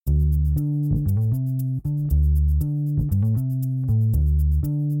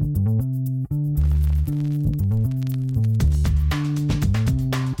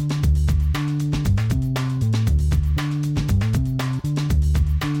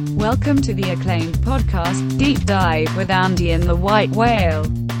Welcome to the acclaimed podcast, Deep Dive with Andy and the White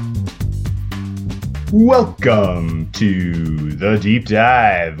Whale. Welcome to the Deep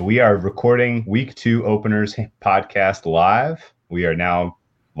Dive. We are recording week 2 openers podcast live. We are now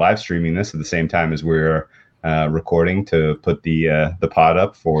live streaming this at the same time as we're recording to put the pod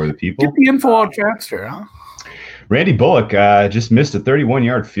up for the people. Get the info out faster, huh? Randy Bullock just missed a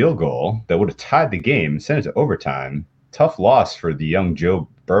 31-yard field goal that would have tied the game, sent it to overtime. Tough loss for the young Joe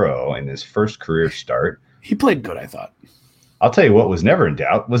Burrow in his first career start. He played good, I thought. I'll tell you what was never in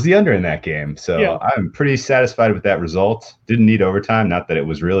doubt was the under in that game. So yeah. I'm pretty satisfied with that result. Didn't need overtime. Not that it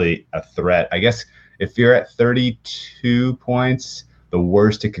was really a threat. I guess if you're at 32 points, the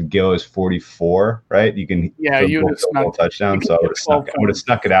worst it could go is 44, right? You can you would have touchdown. So I would have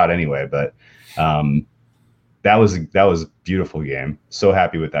snuck it out anyway. But that was a beautiful game. So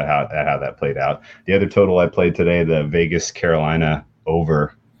happy with that how that played out. The other total I played today, the Vegas Carolina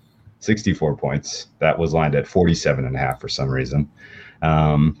over 64 points. That was lined at 47.5 for some reason.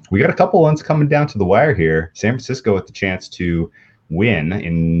 We got a couple ones coming down to the wire here. San Francisco with the chance to win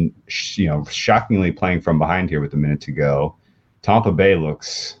in, shockingly playing from behind here with a minute to go. Tampa Bay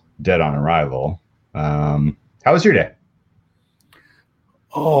looks dead on arrival. How was your day?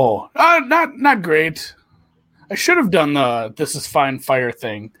 Oh, not great. I should have done the "this is fine" fire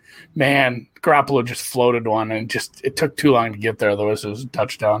thing. Man, Garoppolo just floated one, and it took too long to get there. Otherwise, it was a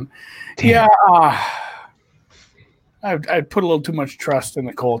touchdown. Damn. Yeah, I put a little too much trust in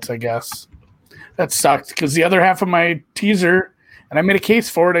the Colts, I guess. That sucked because the other half of my teaser, and I made a case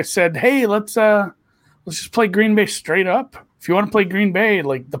for it. I said, "Hey, let's just play Green Bay straight up. If you want to play Green Bay,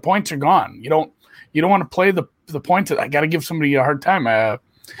 like the points are gone. You don't want to play the points. I got to give somebody a hard time." I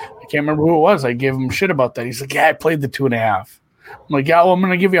can't remember who it was. I gave him shit about that. He's like, "Yeah, I played the 2.5." I'm like, "Yeah, well, I'm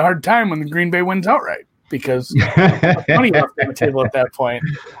going to give you a hard time when the Green Bay wins outright because money left on the table at that point."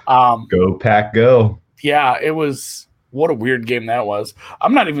 Go Pack, go! Yeah, it was. What a weird game that was.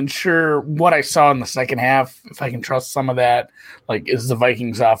 I'm not even sure what I saw in the second half. If I can trust some of that, like, is the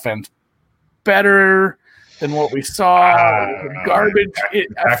Vikings offense better than what we saw? Garbage.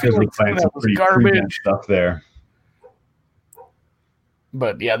 I feel like some of that was garbage stuff there.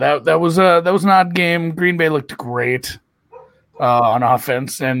 But yeah, that was an odd game. Green Bay looked great on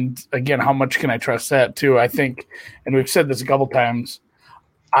offense, and again, how much can I trust that too? I think, and we've said this a couple times,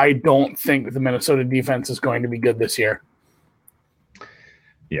 I don't think the Minnesota defense is going to be good this year.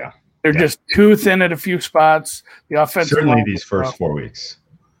 Yeah, they're just too thin at a few spots. The offense certainly these first 4 weeks.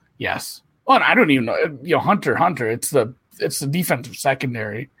 Yes. Well, and I don't even know. Hunter. It's the defensive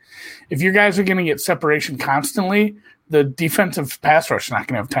secondary. If your guys are going to get separation constantly, the defensive pass rush is not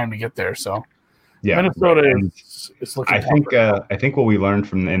going to have time to get there. So, yeah, Minnesota is looking. I think what we learned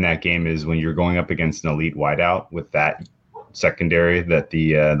in that game is when you're going up against an elite wideout with that secondary that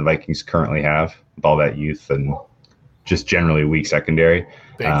the Vikings currently have, with all that youth and just generally weak secondary.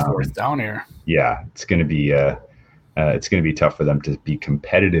 Big fourth down here. Yeah, it's going to be tough for them to be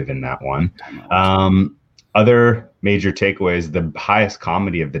competitive in that one. Other major takeaways, the highest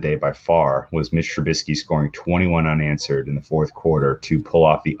comedy of the day by far was Mitch Trubisky scoring 21 unanswered in the fourth quarter to pull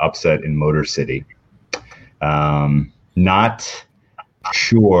off the upset in Motor City. Not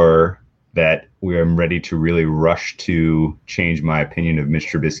sure that we're ready to really rush to change my opinion of Mitch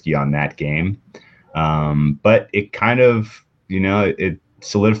Trubisky on that game. But it kind of, it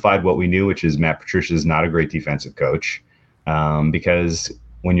solidified what we knew, which is Matt Patricia is not a great defensive coach. Because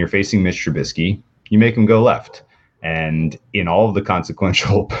when you're facing Mitch Trubisky, you make him go left. And in all of the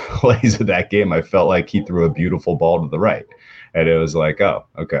consequential plays of that game, I felt like he threw a beautiful ball to the right. And it was like, oh,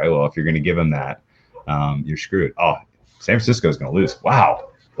 okay, well, if you're going to give him that, you're screwed. Oh, San Francisco is going to lose. Wow.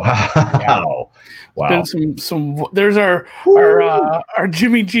 Been some. There's our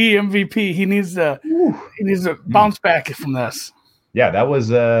Jimmy G MVP. He needs to bounce back from this. Yeah, that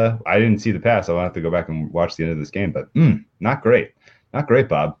was. I didn't see the pass. I'll have to go back and watch the end of this game. But not great,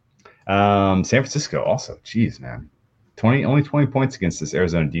 Bob. San Francisco also. Geez, man, only 20 points against this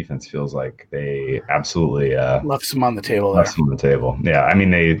Arizona defense feels like they absolutely left some on the table. Left some on the table. Yeah, I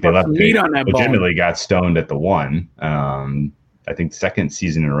mean they left meat on that legitimately got stoned at the one. I think second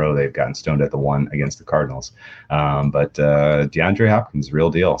season in a row they've gotten stoned at the one against the Cardinals. But DeAndre Hopkins, real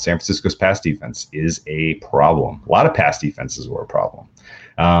deal. San Francisco's pass defense is a problem. A lot of pass defenses were a problem.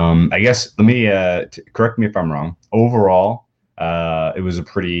 I guess let me correct me if I'm wrong. Overall, it was a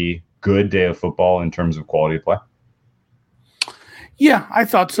pretty good day of football in terms of quality of play. Yeah, I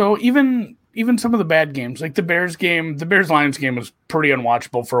thought so. Even some of the bad games, like the Bears game, the Bears-Lions game was pretty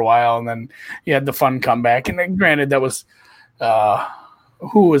unwatchable for a while, and then you had the fun comeback. And then, granted, that was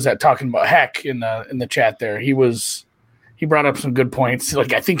who was that talking about? Heck in the chat there. He was he brought up some good points.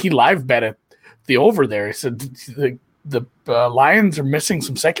 Like, I think he live bet the over there. He said the Lions are missing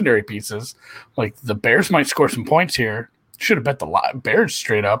some secondary pieces. Like, the Bears might score some points here. Should have bet the Bears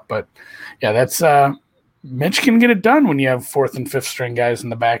straight up, but yeah, that's Mitch can get it done when you have fourth and fifth string guys in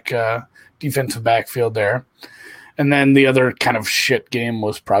the back defensive backfield there. And then the other kind of shit game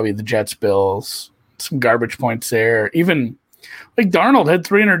was probably the Jets-Bills. Some garbage points there. Even like Darnold had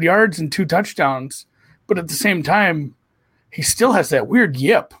 300 yards and 2 touchdowns, but at the same time, he still has that weird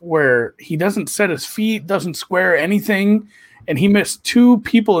yip where he doesn't set his feet, doesn't square anything, and he missed 2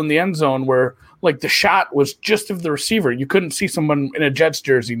 people in the end zone where like the shot was just of the receiver. You couldn't see someone in a Jets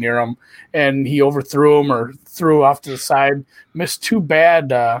jersey near him, and he overthrew him or threw off to the side. Missed 2 bad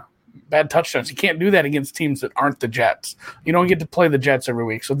touchdowns. You can't do that against teams that aren't the Jets. You don't get to play the Jets every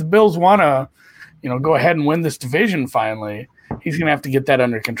week. So if the Bills want to, go ahead and win this division finally, he's going to have to get that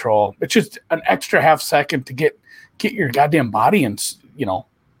under control. It's just an extra half second to get your goddamn body in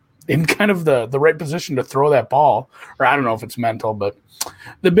kind of the right position to throw that ball. Or I don't know if it's mental, but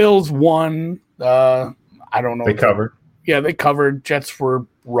the Bills won. I don't know. They covered. Yeah, they covered. Jets were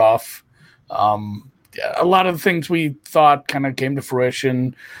rough. A lot of the things we thought kind of came to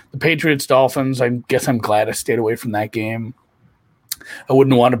fruition. The Patriots-Dolphins, I guess I'm glad I stayed away from that game. I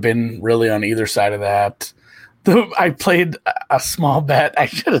wouldn't want to have been really on either side of that. I played a small bet. I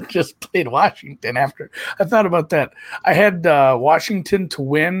should have just played Washington after. I thought about that. I had Washington to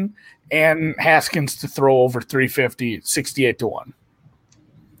win and Haskins to throw over 350, 68-1.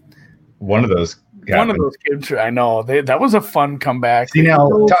 One of those games, I know. That was a fun comeback. See, now,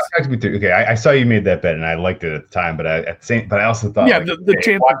 talk to me through. Okay, I saw you made that bet, and I liked it at the time, but I also thought, the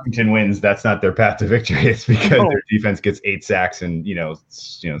chance Washington wins, that's not their path to victory. It's because their defense gets 8 sacks and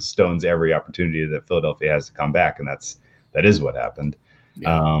stones every opportunity that Philadelphia has to come back, and that is what happened.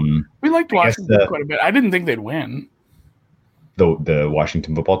 Yeah. We liked Washington quite a bit. I didn't think they'd win. The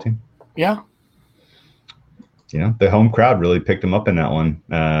Washington football team. Yeah. The home crowd really picked them up in that one.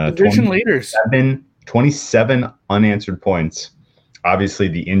 Division leaders. 27 unanswered points. Obviously,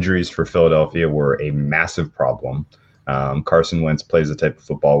 the injuries for Philadelphia were a massive problem. Carson Wentz plays the type of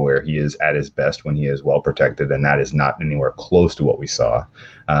football where he is at his best when he is well protected, and that is not anywhere close to what we saw.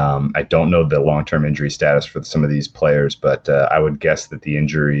 I don't know the long-term injury status for some of these players, but I would guess that the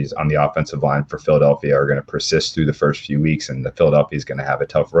injuries on the offensive line for Philadelphia are going to persist through the first few weeks, and the Philadelphia is going to have a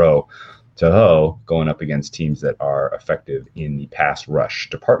tough row to hoe going up against teams that are effective in the pass rush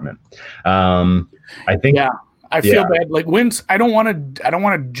department. I think. Yeah, I feel bad. Like Wentz, I don't want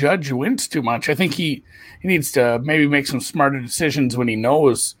to judge Wentz too much. I think he needs to maybe make some smarter decisions when he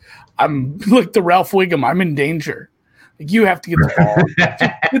knows I'm like the Ralph Wiggum. I'm in danger. Like you have to get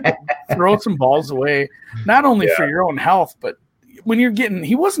the ball, throw some balls away, not only for your own health, but when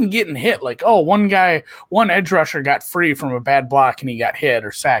he wasn't getting hit like, one edge rusher got free from a bad block and he got hit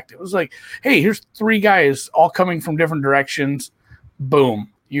or sacked. It was like, hey, here's 3 guys all coming from different directions.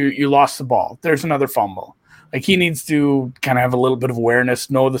 Boom. You lost the ball. There's another fumble. Like he needs to kind of have a little bit of awareness,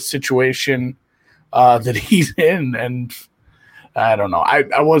 know the situation that he's in. And I don't know.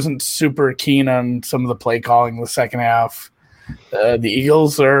 I wasn't super keen on some of the play calling in the second half. The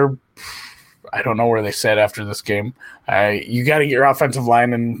Eagles are, I don't know where they said after this game. You got to get your offensive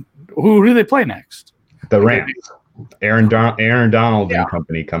line, and who do they play next? The Rams. Aaron Donald and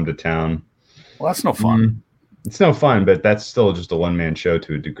company come to town. Well, that's no fun. It's no fun, but that's still just a one-man show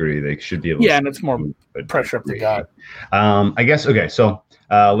to a degree. They should be able and it's more pressure up the gut. I guess, okay, so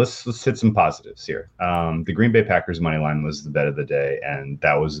let's hit some positives here. The Green Bay Packers money line was the bet of the day, and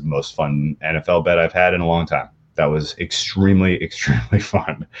that was the most fun NFL bet I've had in a long time. That was extremely, extremely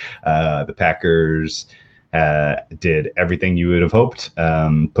fun. The Packers did everything you would have hoped,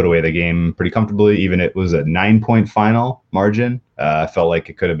 put away the game pretty comfortably. Even it was a 9-point final margin. Felt like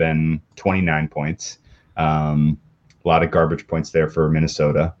it could have been 29 points. A lot of garbage points there for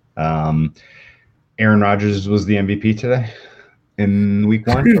Minnesota. Aaron Rodgers was the MVP today in week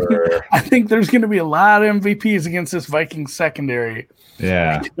 1? I think there's going to be a lot of MVPs against this Vikings secondary.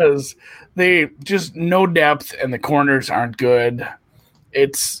 Yeah. Because they just no depth and the corners aren't good.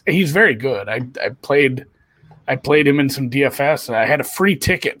 He's very good. I played him in some DFS. I had a free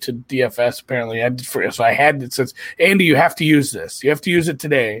ticket to DFS apparently. So I had it says, Andy, you have to use this. You have to use it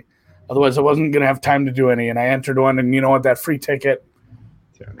today. Otherwise I wasn't going to have time to do any. And I entered one, and you know what, that free ticket,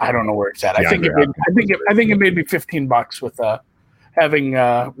 I don't know where it's at. I think it made me $15 with having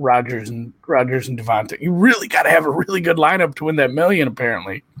Rodgers and Devontae. You really got to have a really good lineup to win that $1 million,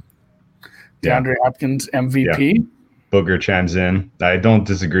 apparently. DeAndre Hopkins MVP. Yeah. Booger chimes in. I don't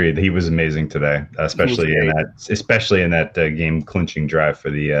disagree. He was amazing today, especially in that game clinching drive for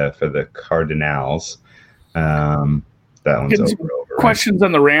the Cardinals. That one's Getting over. Questions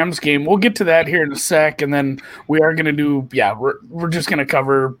on the Rams game. We'll get to that here in a sec, and then we are going to do. Yeah, we're just going to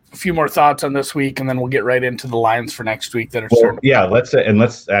cover a few more thoughts on this week, and then we'll get right into the lines for next week that are starting. Yeah, let's.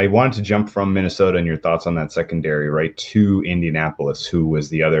 I wanted to jump from Minnesota and your thoughts on that secondary right to Indianapolis, who was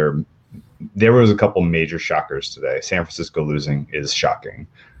the other. There was a couple major shockers today. San Francisco losing is shocking.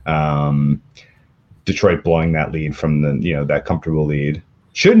 Detroit blowing that lead from that comfortable lead.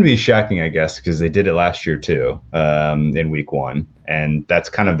 Shouldn't be shocking, I guess, because they did it last year too, in week 1. And that's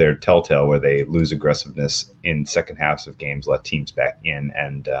kind of their telltale, where they lose aggressiveness in second halves of games, let teams back in.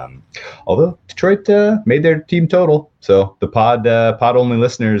 And although Detroit made their team total, so the pod only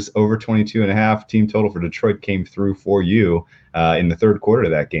listeners, over 22.5 team total for Detroit came through for you in the third quarter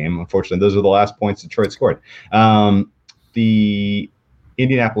of that game. Unfortunately, those are the last points Detroit scored. The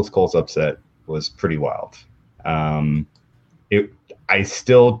Indianapolis Colts upset was pretty wild. I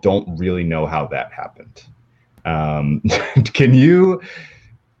still don't really know how that happened. Can you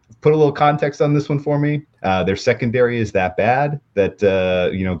put a little context on this one for me? Their secondary is that bad that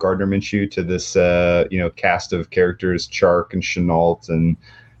Gardner Minshew to this cast of characters, Chark and Chenault and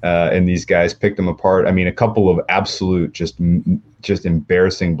these guys picked them apart. I mean, a couple of absolute just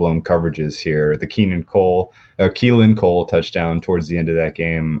embarrassing blown coverages here. The Keelan Cole touchdown towards the end of that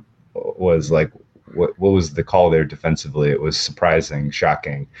game was like, what was the call there defensively? It was surprising,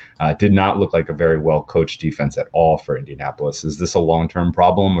 shocking. Did not look like a very well-coached defense at all for Indianapolis. Is this a long-term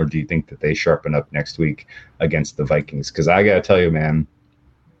problem, or do you think that they sharpen up next week against the Vikings? Because I got to tell you, man,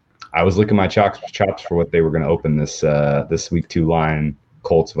 I was licking my chops for what they were going to open this week 2 line,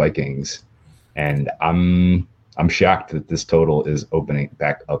 Colts-Vikings, and I'm shocked that this total is opening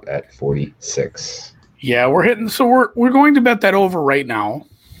back up at 46. Yeah, we're going to bet that over right now.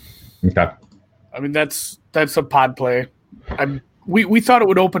 Okay. I mean, that's a pod play. We thought it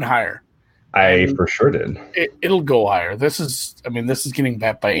would open higher. I for sure did. It'll go higher. This is getting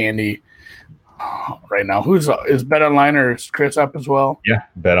bet by Andy right now. Is Bet Online or is Chris up as well? Yeah,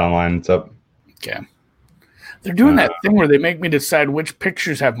 Bet Online, it's up. Okay. They're doing that thing where they make me decide which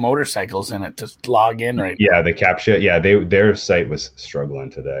pictures have motorcycles in it to log in right now. Yeah, the CAPTCHA. Yeah, their site was struggling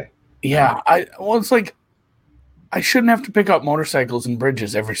today. Yeah, it's like I shouldn't have to pick up motorcycles and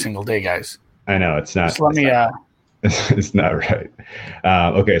bridges every single day, guys. I know it's not. Just let me. It's not right.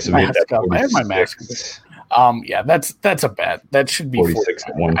 Okay, so we had that. I have my mask. Yeah, that's a bet. That should be 46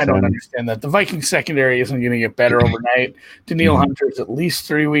 at 110. I don't understand that. The Viking secondary isn't going to get better overnight. Danielle Hunter is at least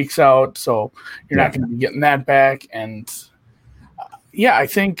 3 weeks out, so you're not going to be getting that back. And I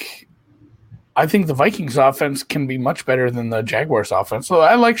think the Vikings offense can be much better than the Jaguars offense. So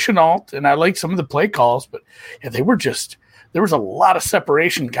I like Chenault and I like some of the play calls, but there was a lot of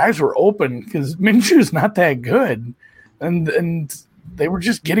separation. Guys were open because Minshew's not that good, and they were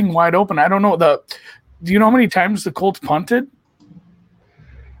just getting wide open. I don't know do you know how many times the Colts punted?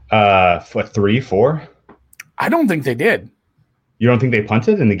 3, 4? I don't think they did. You don't think they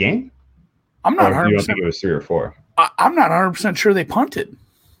punted in the game? I'm not 100%. You don't think it was 3 or 4? I'm not 100% sure they punted.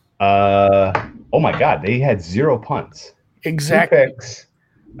 Oh my God, they had 0 punts. Exactly. 2 picks.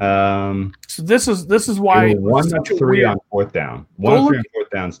 So this is why 1 of 3 on 4th down. 1 of 3 on 4th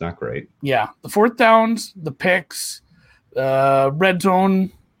down is not great. Yeah, the 4th downs, the picks, red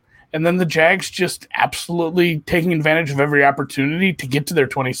zone. And then the Jags just absolutely taking advantage of every opportunity to get to their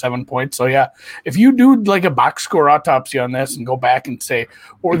 27 points. So, yeah, if you do like a box score autopsy on this and go back and say,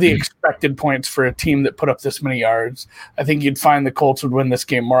 or the expected points for a team that put up this many yards, I think you'd find the Colts would win this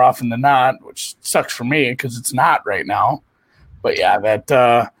game more often than not, which sucks for me because it's not right now. But, yeah,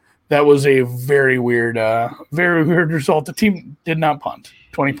 that was a very weird result. The team did not punt.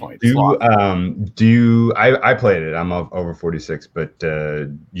 20 points. I played it. I'm over 46, but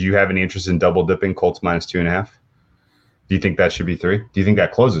do you have any interest in double dipping Colts -2.5? Do you think that should be 3? Do you think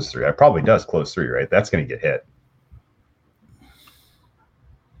that closes 3? It probably does close 3, right? That's going to get hit.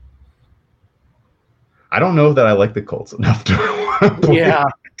 I don't know that I like the Colts enough to. Yeah,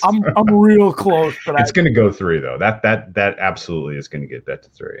 I'm real close, but it's going to go 3 though. That absolutely is going to get that to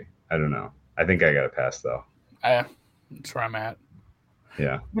 3. I don't know. I think I got to pass though. That's where I'm at.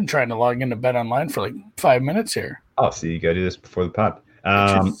 Yeah, I've been trying to log into Bet Online for like 5 minutes here. Oh, see, you got to do this before the pod.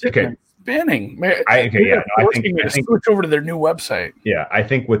 Okay. Spinning. I think switch over to their new website. Yeah, I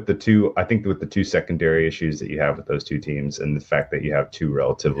think with the two secondary issues that you have with those two teams, and the fact that you have 2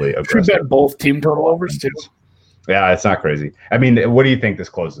 relatively aggressive. Should we bet both team total overs too? Yeah, it's not crazy. I mean, what do you think this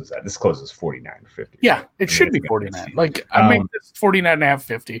closes at? This closes 49-50. Yeah, it should be 49. Like I make this 49.5,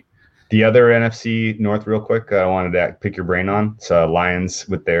 50. The other NFC North, real quick, I wanted to pick your brain on. So Lions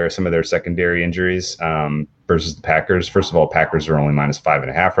with some of their secondary injuries versus the Packers. First of all, Packers are only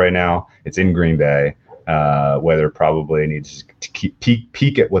 -5.5 right now. It's in Green Bay. Weather probably needs to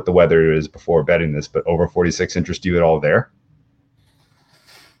peek at what the weather is before betting this, but over 46 interest you at all there?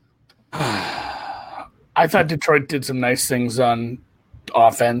 I thought Detroit did some nice things on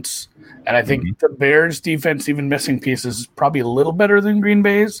offense, and I think the Bears' defense, even missing pieces, is probably a little better than Green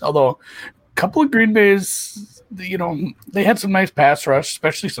Bay's, although a couple of Green Bay's, they had some nice pass rush,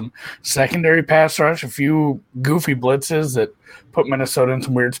 especially some secondary pass rush, a few goofy blitzes that put Minnesota in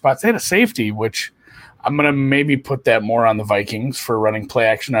some weird spots. They had a safety, which I'm going to maybe put that more on the Vikings for running play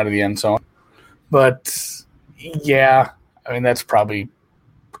action out of the end zone. But, yeah, I mean, that's probably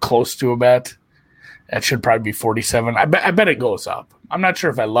close to a bet. That should probably be 47. I bet it goes up. I'm not sure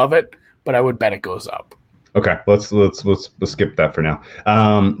if I love it, but I would bet it goes up. Okay, let's skip that for now.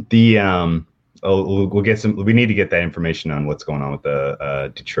 We'll get some. We need to get that information on what's going on with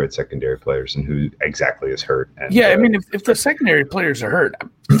the Detroit secondary players and who exactly is hurt. And, I mean, if the secondary players are hurt,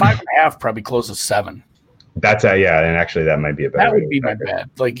 5.5 probably closes 7. That's and actually that might be a better. That would be my bet.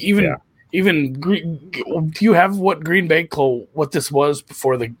 Like even do you have what Green Bay what this was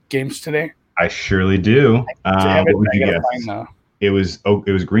before the games today? I surely do. What would you guess? It was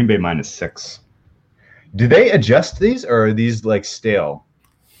Green Bay -6. Do they adjust these, or are these like stale?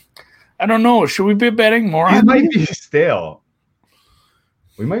 I don't know. Should we be betting more on these? Might be stale.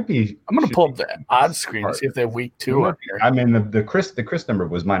 We might be. I'm going to pull up the odds screen and see if they have week 2 up here. I mean, the Chris number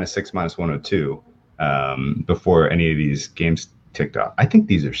was -6, -102 before any of these games ticked off. I think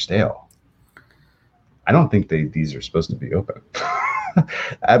these are stale. I don't think these are supposed to be open.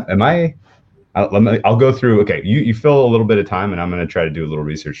 Am I? I'll go through. Okay, you fill a little bit of time, and I'm going to try to do a little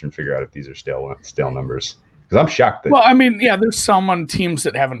research and figure out if these are stale numbers. Because I'm shocked. Well, I mean, yeah, there's some on teams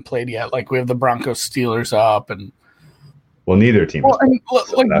that haven't played yet. Like we have the Broncos, Steelers up, and neither team. Well, and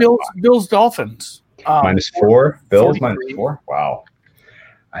like Bills, Dolphins -4. Bills -4. Wow,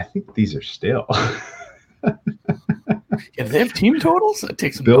 I think these are stale. Yeah, they have team totals. That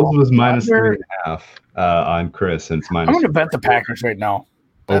takes Bills was -3.5 on Chris, and it's minus. I'm going to bet the Packers right now.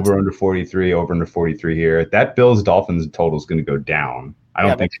 Over under 43 here. That Bills Dolphins total is going to go down. I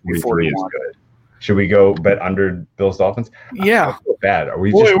don't think 43 is good. Should we go bet under Bills Dolphins? Yeah. Bad. Are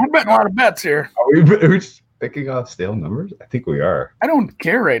we? We're betting a lot of bets here. Are we just picking off stale numbers? I think we are. I don't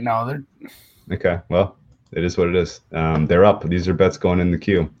care right now. Okay. Well, it is what it is. They're up. These are bets going in the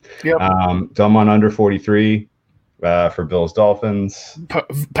queue. Yep. So I'm on under 43 for Bills Dolphins.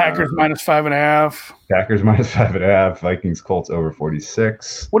 Packers -5.5. Packers -5.5. Vikings Colts over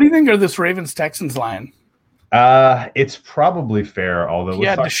 46. What do you think of this Ravens Texans line? It's probably fair. Although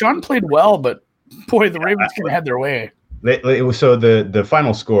Deshaun played well, but boy, the Ravens could have had their way. It was so the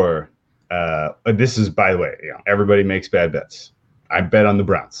final score. This is, by the way, everybody makes bad bets. I bet on the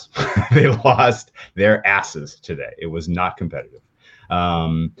Browns. They lost their asses today. It was not competitive.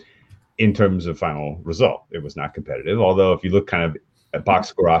 In terms of final result, it was not competitive. Although if you look kind of at box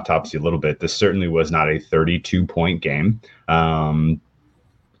score autopsy a little bit, this certainly was not a 32-point game.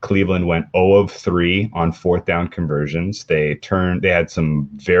 Cleveland went 0 of 3 on 4th down conversions. They had some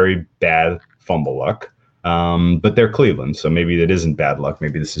very bad fumble luck, but they're Cleveland, so maybe that isn't bad luck.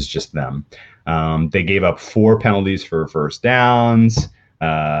 Maybe this is just them. They gave up 4 penalties for first downs.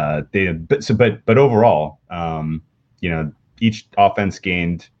 But overall, each offense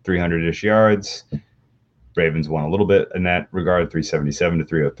gained 300-ish yards. Ravens won a little bit in that regard, 377 to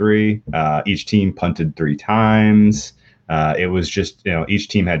 303. Each team punted 3 times. It was just, each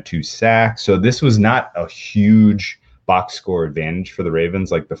team had 2 sacks. So this was not a huge box score advantage for the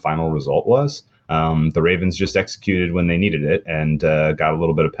Ravens like the final result was. The Ravens just executed when they needed it and got a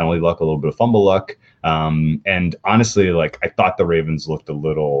little bit of penalty luck, a little bit of fumble luck. And honestly, I thought the Ravens looked a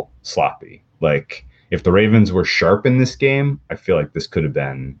little sloppy. If the Ravens were sharp in this game, I feel like this could have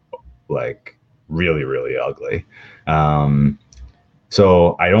been really, really ugly.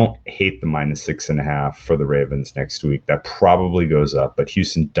 So I don't hate the -6.5 for the Ravens next week. That probably goes up, but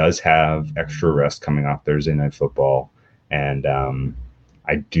Houston does have extra rest coming off Thursday Night Football, and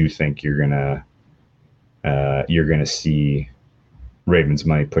I do think you're gonna see Ravens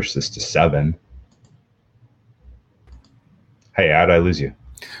money push this to 7. Hey, how'd I lose you?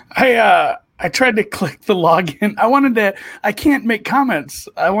 I tried to click the login. I can't make comments.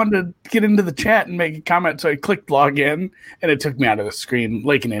 I wanted to get into the chat and make a comment. So I clicked login and it took me out of the screen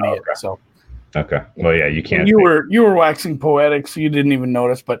like an idiot. Okay. So, okay. Well, yeah, you can't. You were waxing poetic, so you didn't even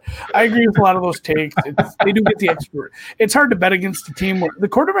notice, but I agree with a lot of those takes. They do get the expert. It's hard to bet against a team where the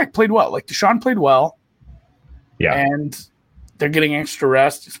quarterback played well. Deshaun played well. Yeah. And they're getting extra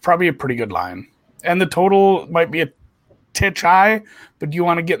rest. It's probably a pretty good line. And the total might be titch high, but do you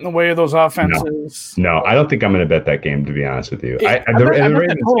want to get in the way of those offenses? No, I don't think I'm going to bet that game, to be honest with you. I bet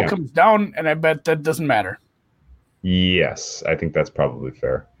the total comes down, and I bet that doesn't matter. Yes, I think that's probably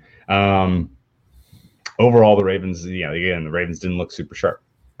fair. Overall, the Ravens, again, the Ravens didn't look super sharp.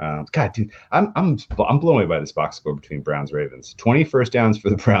 God, dude, I'm blown away by this box score between Browns Ravens. 20 first downs for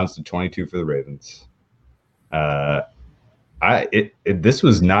the Browns to 22 for the Ravens. This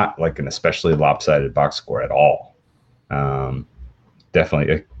was not like an especially lopsided box score at all.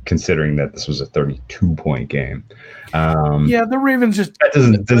 Definitely considering that this was a 32-point game. The Ravens just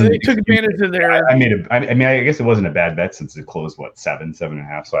they took advantage of their. I guess it wasn't a bad bet since it closed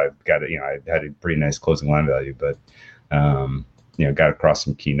 7.5. So I got it. I had a pretty nice closing line value, but got across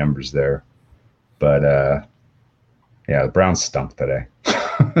some key numbers there. But the Browns stunk today.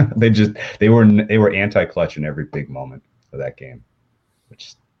 they were anti-clutch in every big moment of that game,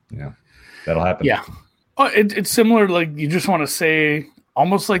 which that'll happen. Yeah. Oh, it's similar. Like you just want to say,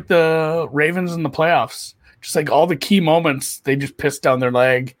 almost like the Ravens in the playoffs. Just like all the key moments, they just pissed down their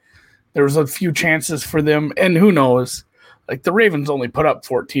leg. There was a few chances for them, and who knows? Like the Ravens only put up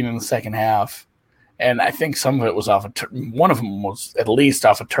 14 in the second half, and I think some of it was off one of them was at least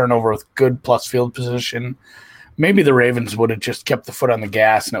off a turnover with good plus field position. Maybe the Ravens would have just kept the foot on the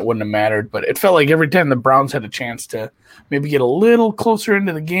gas and it wouldn't have mattered. But it felt like every time the Browns had a chance to maybe get a little closer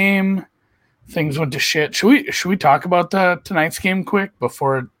into the game, things went to shit. Should we talk about tonight's game quick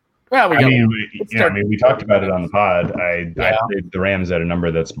before? Well, we talked about it on the pod. I played the Rams at a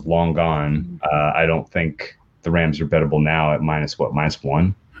number that's long gone. I don't think the Rams are bettable now at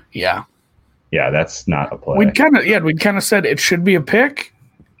 -1? Yeah. Yeah, that's not a play. We'd kind of said it should be a pick,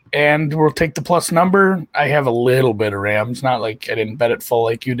 and we'll take the plus number. I have a little bit of Rams, not like I didn't bet it full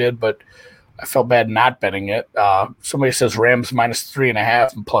like you did, but I felt bad not betting it. Somebody says Rams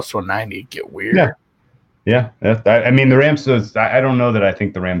 -3.5 and plus 190. Get weird. Yeah. The Rams. I don't know that I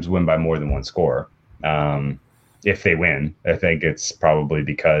think the Rams win by more than one score. If they win, I think it's probably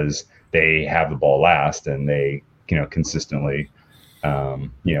because they have the ball last and they, consistently,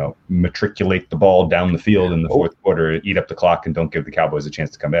 matriculate the ball down the field in the fourth quarter, eat up the clock, and don't give the Cowboys a chance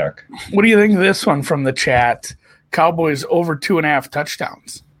to come back. What do you think of this one from the chat? Cowboys over 2.5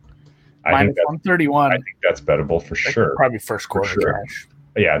 touchdowns. -131. I think that's bettable for sure. Probably first quarter trash.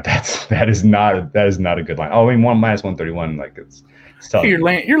 Yeah, that is not a good line. Oh, I mean, -131, like it's tough. You're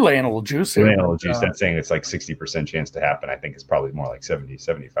laying a little juice. You're laying a little juice. That's saying it's like 60% chance to happen. I think it's probably more like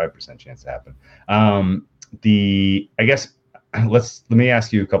 75% chance to happen. Let me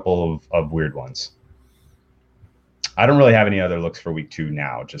ask you a couple of weird ones. I don't really have any other looks for week 2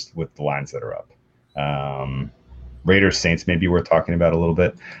 now, just with the lines that are up. Raiders Saints maybe worth talking about a little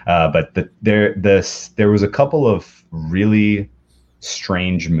bit, but there was a couple of really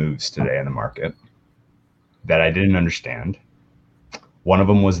strange moves today in the market that I didn't understand. One of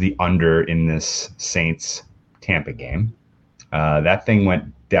them was the under in this Saints Tampa game. That thing went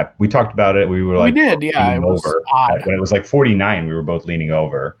depth. We talked about it. We did. Yeah, it was odd. When it was like 49, we were both leaning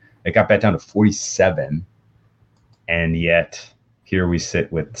over. It got bet down to 47, and yet here we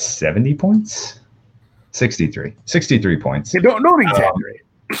sit with 70 points. 63 points. You don't exaggerate.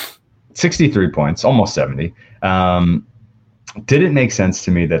 63 points, almost 70. Didn't make sense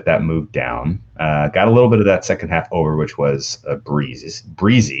to me that moved down. Got a little bit of that second half over, which was a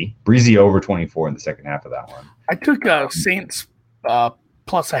breezy over 24 in the second half of that one. I took Saints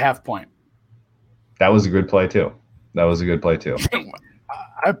plus a half point. That was a good play too.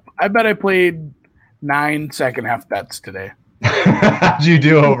 I bet I played 9 second half bets today. How'd you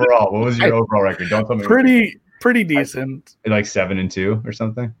do overall? What was your overall record? Don't tell me. Pretty decent. Like 7-2 or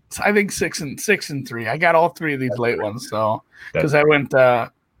something. I think 6-3. I got all 3 of these late ones, so because I went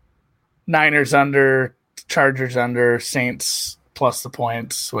Niners under, Chargers under, Saints plus the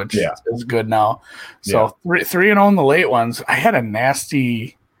points, which is good now. So 3-0 in the late ones. I had a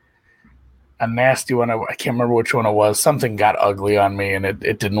nasty one. I can't remember which one it was. Something got ugly on me, and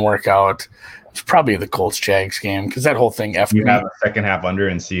it didn't work out. It's probably the Colts-Jags game because that whole thing effed me. You have a second half under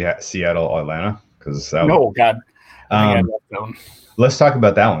in Seattle, Atlanta? God. Let's talk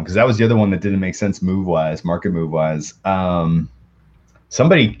about that one because that was the other one that didn't make sense market move-wise.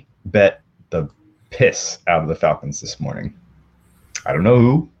 Somebody bet the piss out of the Falcons this morning. I don't know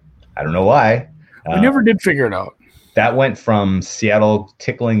who. I don't know why. We never did figure it out. That went from Seattle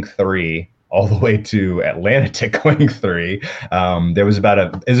tickling 3 all the way to Atlanta tickling 3. There was about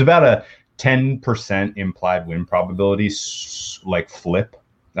a 10% implied win probability, like flip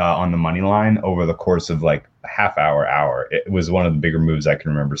on the money line over the course of like a half hour. It was one of the bigger moves I can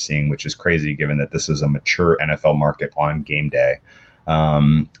remember seeing, which is crazy given that this is a mature NFL market on game day.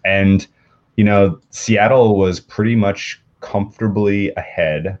 And Seattle was pretty much comfortably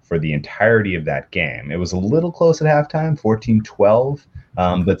ahead for the entirety of that game. It was a little close at halftime, 14-12,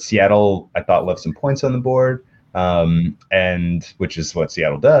 but Seattle, I thought, left some points on the board, and which is what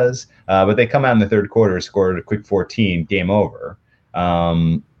Seattle does. But they come out in the third quarter, scored a quick 14, game over.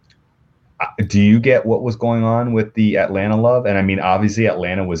 Do you get what was going on with the Atlanta love? And I mean, obviously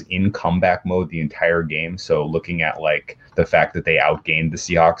Atlanta was in comeback mode the entire game. So looking at like the fact that they outgained the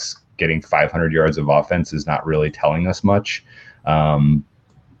Seahawks, getting 500 yards of offense is not really telling us much.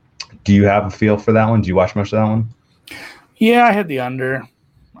 Do you have a feel for that one? Do you watch much of that one? Yeah, I had the under.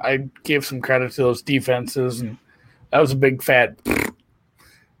 I gave some credit to those defenses, and that was a big fat.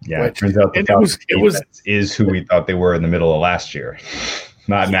 Yeah, it turns out the Falcons is who we thought they were in the middle of last year.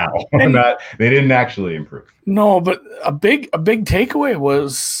 Not now. They didn't actually improve. No, but a big takeaway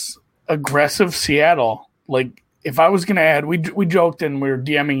was aggressive Seattle. Like, if I was going to add, we joked and we were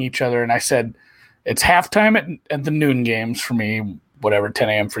DMing each other, and I said, it's halftime at the noon games for me, whatever, 10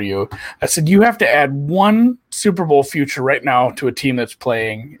 a.m. for you. I said, you have to add one Super Bowl future right now to a team that's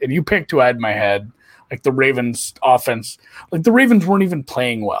playing, and you picked who I had in my head, like the Ravens offense. Like, the Ravens weren't even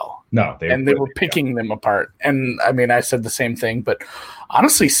playing well. No, they were picking them apart. And, I mean, I said the same thing. But,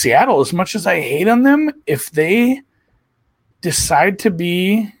 honestly, Seattle, as much as I hate on them, if they decide to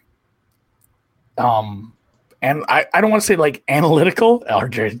be and I don't want to say like analytical,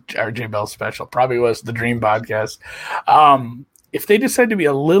 RJ Bell special, probably was the Dream podcast. If they decide to be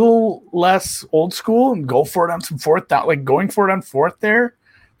a little less old school and go for it on some fourth down, like going for it on fourth there,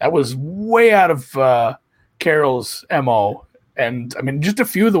 that was way out of Carroll's MO. And I mean, just a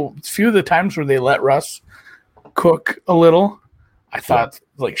few of the times where they let Russ cook a little, I thought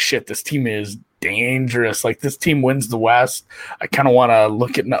like, shit, this team is dangerous. Like, this team wins the West. I kind of want to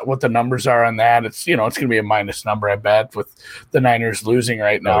look at what the numbers are on that. It's it's going to be a minus number, I bet, with the Niners losing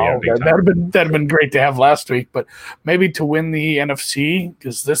right now. That'd have been great to have last week, but maybe to win the NFC,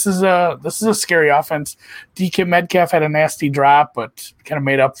 because this is a scary offense. DK Metcalf had a nasty drop, but kind of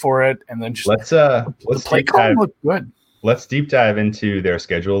made up for it, and then just let's play call looked good. Let's deep dive into their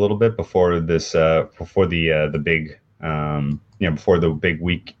schedule a little bit before this before the big before the big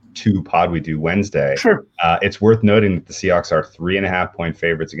week 2 pod we do Wednesday. Sure. It's worth noting that the Seahawks are 3.5 point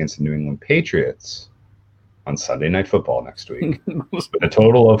favorites against the New England Patriots on Sunday Night Football next week, with a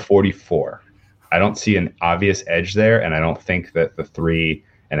total of 44. I don't see an obvious edge there, and I don't think that the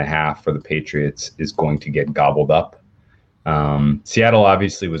 3.5 for the Patriots is going to get gobbled up. Seattle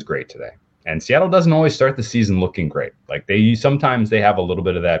obviously was great today, and Seattle doesn't always start the season looking great. Like, sometimes they have a little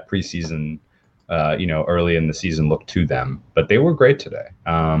bit of that preseason early in the season look to them, but they were great today.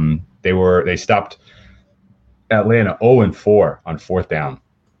 They stopped Atlanta 0-4 on fourth down.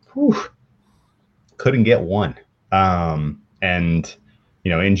 Whew. Couldn't get one. And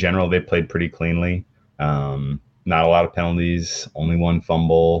in general, they played pretty cleanly. Not a lot of penalties, only one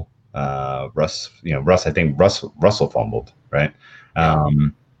fumble. I think Russell fumbled, right?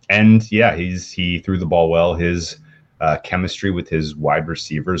 He threw the ball well. His chemistry with his wide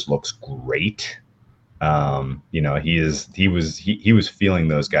receivers looks great. He was feeling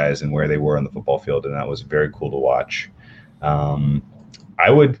those guys and where they were on the football field, and that was very cool to watch. I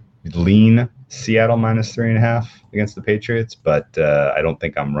would lean Seattle minus 3.5 against the Patriots, but I don't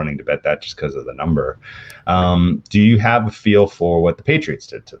think I'm running to bet that just because of the number. Do you have a feel for what the Patriots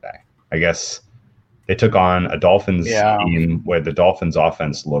did today? I guess they took on a Dolphins team where the Dolphins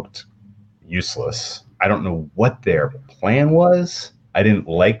offense looked useless. I don't know what their plan was. I didn't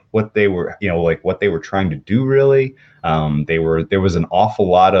like what they were, what they were trying to do, really. There was an awful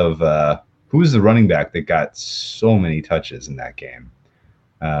lot of who's the running back that got so many touches in that game?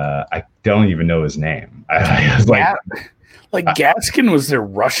 I don't even know his name. I was Gaskin was their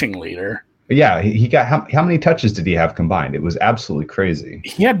rushing leader. Yeah, he got how many touches did he have combined? It was absolutely crazy.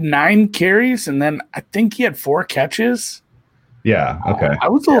 He had 9 carries, and then I think he had 4 catches. Yeah, okay. I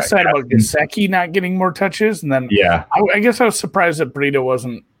was a little sad about Gesicki not getting more touches, and then I guess I was surprised that Breida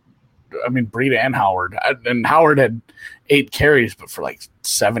wasn't. I mean, Breida and Howard, and Howard had 8 carries, but for like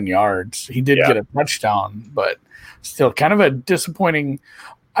 7 yards. He did get a touchdown, but still kind of a disappointing.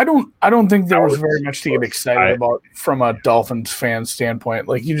 I don't think there was very much to get excited about from a Dolphins fan standpoint.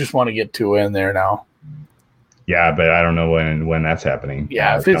 Like, you just want to get Tua in there now. Yeah, but I don't know when that's happening.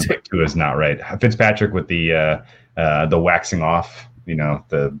 Yeah, Tua's not right. Fitzpatrick with the waxing off,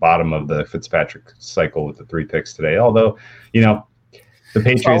 the bottom of the Fitzpatrick cycle with the 3 picks today. Although, the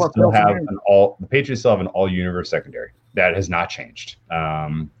Patriots still have an all-universe secondary. That has not changed.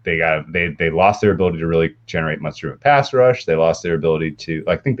 They lost their ability to really generate much of a pass rush. They lost their ability to,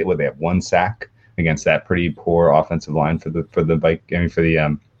 I think they have 1 sack against that pretty poor offensive line for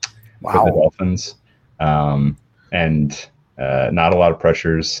the for the Dolphins. And not a lot of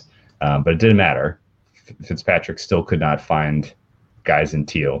pressures, but it didn't matter. Fitzpatrick still could not find guys in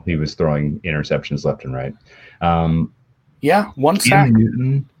teal. He was throwing interceptions left and right. One sack. Cam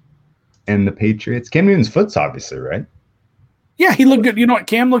Newton and the Patriots. Cam Newton's foot's obviously right. Yeah, he looked good. You know what?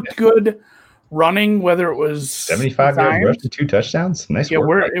 Cam looked good running, whether it was 75 yards rush and 2 touchdowns. Nice work.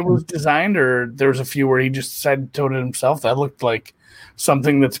 Where it was designed, or there was a few where he just decided to tote it himself. That looked like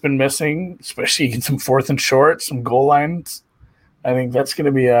something that's been missing, especially in some 4th and short, some goal lines. I think that's going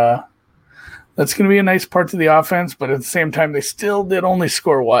to be a nice part to the offense. But at the same time, they still did only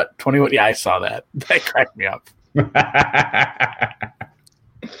score 21. Yeah, I saw that. That cracked me up.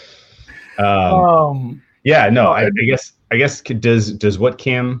 I guess does what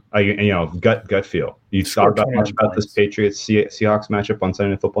Cam gut feel? You thought about much about this Patriots Seahawks matchup on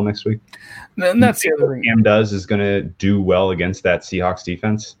Sunday Night Football next week? And that's the other thing. Cam is going to do well against that Seahawks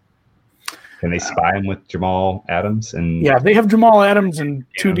defense. Can they spy him with Jamal Adams? Yeah, they have Jamal Adams and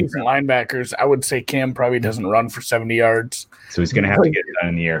 2 decent linebackers. I would say Cam probably doesn't run for 70 yards. So he's going to have to get it done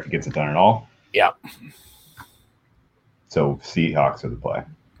in the air if he gets it done at all? Yeah. So Seahawks are the play.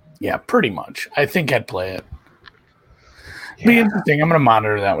 Yeah, pretty much. I think I'd play it. Be interesting. I'm going to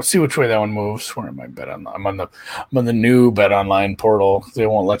monitor that. We'll see which way that one moves. Where am I bet on? I'm on the new Bet Online portal. They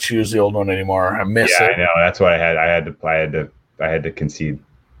won't let you use the old one anymore. I miss it. I know. That's what I had. I had to concede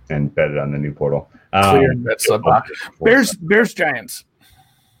and bet it on the new portal. Bears Giants.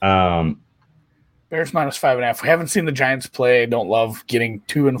 Bears minus 5.5. We haven't seen the Giants play. I don't love getting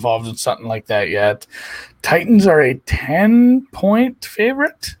too involved in something like that yet. Titans are a 10-point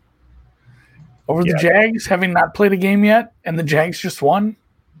favorite over the Jags, having not played a game yet, and the Jags just won.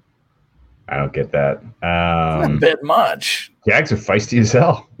 I don't get that. Not a bit much. Jags are feisty as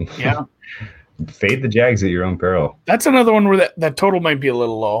hell. Yeah. Fade the Jags at your own peril. That's another one where that total might be a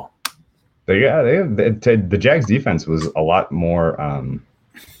little low. But the Jags defense was a lot more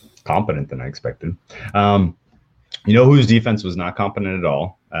competent than I expected. You know whose defense was not competent at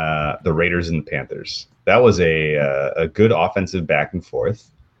all? The Raiders and the Panthers. That was a good offensive back and forth.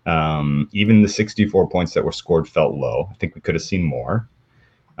 Even the 64 points that were scored felt low. I think we could have seen more.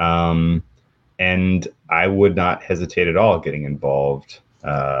 And I would not hesitate at all getting involved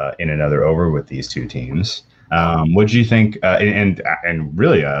in another over with these two teams. What do you think? And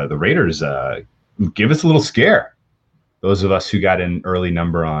really, the Raiders give us a little scare. Those of us who got an early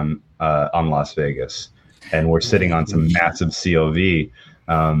number on Las Vegas, and we're sitting on some massive COV.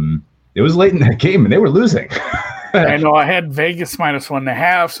 It was late in that game, and they were losing. I know. I had Vegas minus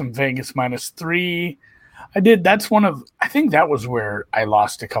 1.5, some Vegas minus 3. I did. I think that was where I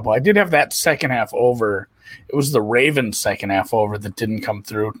lost a couple. I did have that second half over. It was the Ravens second half over that didn't come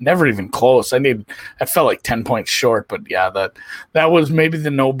through. Never even close. I felt like 10 points short, but yeah, that was maybe the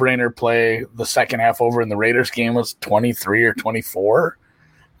no-brainer play. The second half over in the Raiders game was 23 or 24.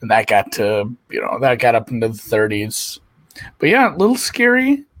 And that got up into the 30s. But yeah, a little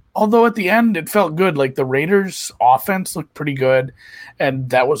scary. Although at the end, it felt good. Like the Raiders' offense looked pretty good, and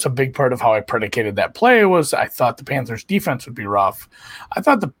that was a big part of how I predicated that play. Was I thought the Panthers' defense would be rough. I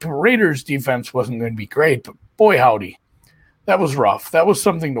thought the Raiders' defense wasn't going to be great, but boy, howdy, that was rough. That was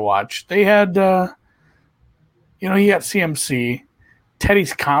something to watch. They had, you got CMC.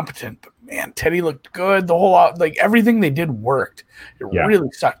 Teddy's competent, but man, Teddy looked good. The whole everything they did worked. It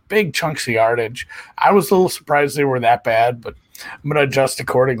really sucked. Big chunks of yardage. I was a little surprised they were that bad, but I'm going to adjust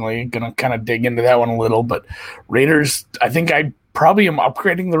accordingly. Going to kind of dig into that one a little. But Raiders, I think I probably am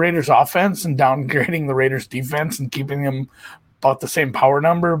upgrading the Raiders offense and downgrading the Raiders defense and keeping them about the same power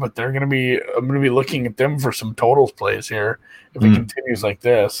number. But I'm going to be looking at them for some totals plays here if it continues like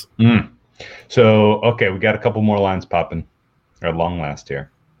this. So, okay, we got a couple more lines popping at long last here.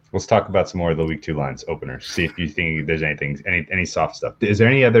 Let's talk about some more of the week 2 lines openers. See if you think there's any soft stuff. Is there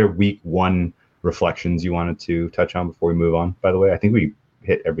any other week 1 reflections you wanted to touch on before we move on? By the way, I think we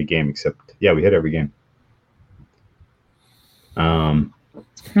hit every game except we hit every game.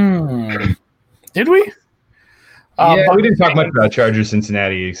 Did we? We didn't talk much about Chargers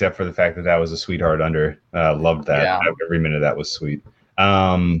Cincinnati except for the fact that was a sweetheart under. Loved that. Yeah. Every minute of that was sweet.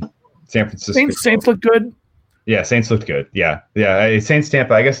 San Francisco Saints looked good. Yeah, Saints looked good. Yeah. Saints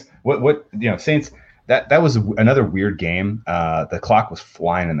Tampa. I guess what Saints. That was another weird game. The clock was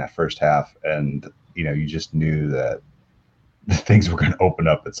flying in that first half, and you just knew that things were going to open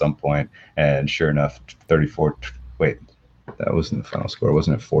up at some point. And sure enough, 34. Wait, that wasn't the final score,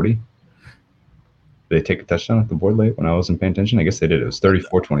 wasn't it? 40. Did they take a touchdown at the board late when I wasn't paying attention? I guess they did. It was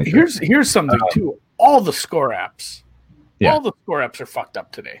 34-23. Here's something too. All the score apps. All the score apps are fucked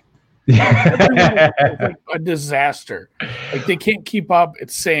up today. It's like a disaster. Like they can't keep up.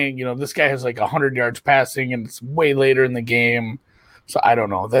 It's saying, this guy has like 100 yards passing and it's way later in the game. So I don't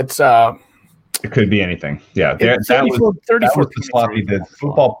know. That's it could be anything. Yeah. That was the sloppy. The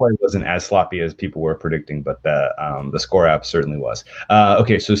football play wasn't as sloppy as people were predicting, but the score app certainly was.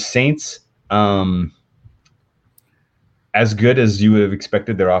 Okay. So Saints, as good as you would have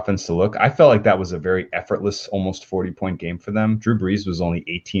expected their offense to look, I felt like that was a very effortless, almost 40-point game for them. Drew Brees was only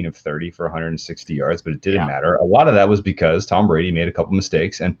 18 of 30 for 160 yards, but it didn't matter. A lot of that was because Tom Brady made a couple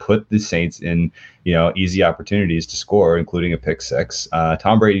mistakes and put the Saints in, easy opportunities to score, including a pick six.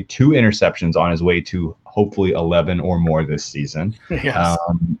 Tom Brady, 2 interceptions on his way to hopefully 11 or more this season. Yes.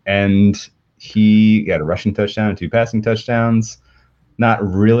 And he got a rushing touchdown, 2 passing touchdowns. Not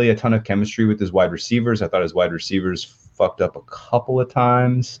really a ton of chemistry with his wide receivers. I thought his wide receivers fucked up a couple of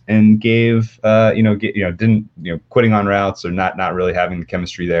times and gave, quitting on routes or not really having the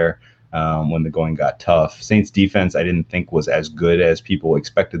chemistry there when the going got tough. Saints defense, I didn't think was as good as people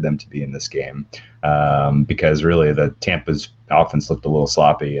expected them to be in this game because really the Tampa's offense looked a little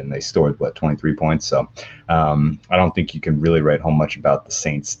sloppy and they scored 23 points. So I don't think you can really write home much about the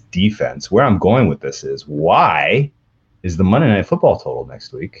Saints defense. Where I'm going with this is why is the Monday Night Football total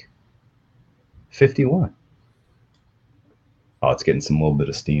next week 51? Oh, it's getting some little bit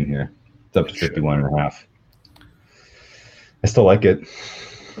of steam here. It's up to 51.5. I still like it.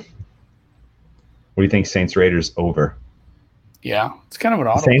 What do you think, Saints Raiders over? Yeah, it's kind of an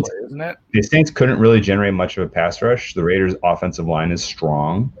auto play, isn't it? The Saints couldn't really generate much of a pass rush. The Raiders' offensive line is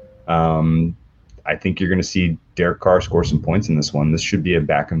strong. I think you're going to see Derek Carr score some points in this one. This should be a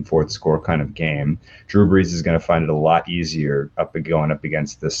back-and-forth score kind of game. Drew Brees is going to find it a lot easier going up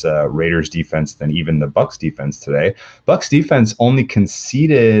against this Raiders defense than even the Bucs defense today. Bucs defense only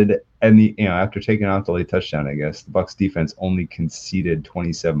conceded, after taking out the late touchdown, I guess, the Bucs defense only conceded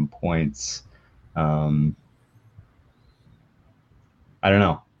 27 points. I don't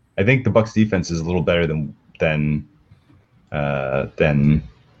know. I think the Bucs defense is a little better than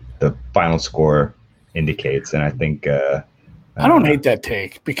the final score indicates, and I think I don't hate that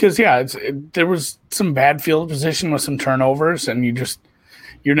take because there was some bad field position with some turnovers, and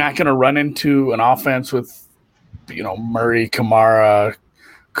you're not going to run into an offense with Murray, Kamara,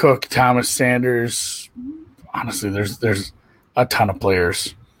 Cook, Thomas, Sanders. Honestly, there's a ton of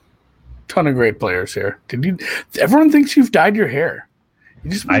players, ton of great players here. Everyone thinks you've dyed your hair.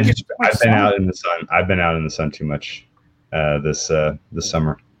 I've been out in the sun. I've been out in the sun too much this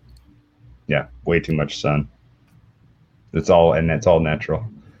summer. Yeah, way too much sun. It's all natural.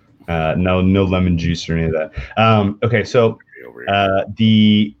 No lemon juice or any of that. Okay, so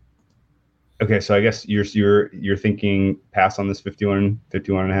so I guess you're thinking pass on this 51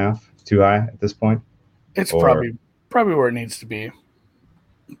 and a half. Too high at this point. It's probably where it needs to be.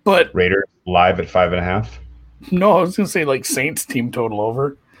 But Raiders live at 5.5. No, I was gonna say like Saints team total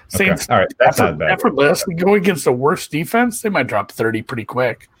over. Saints, okay. All right, that's not bad. Effortless. Go against the worst defense, they might drop 30 pretty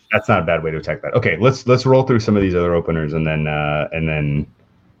quick. That's not a bad way to attack that. Okay, let's roll through some of these other openers and then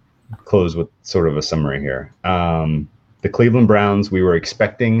close with sort of a summary here. The Cleveland Browns, we were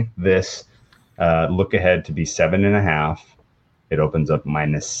expecting this look ahead to be 7.5. It opens up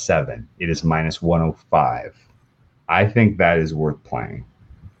 -7. It is -105. I think that is worth playing.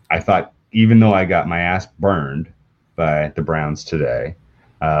 I thought, even though I got my ass burned by the Browns today,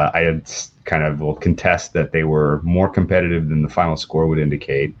 I had will contest that they were more competitive than the final score would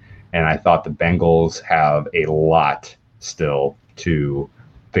indicate. And I thought the Bengals have a lot still to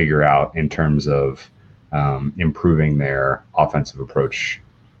figure out in terms of improving their offensive approach.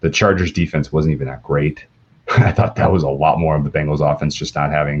 The Chargers defense wasn't even that great. I thought that was a lot more of the Bengals offense just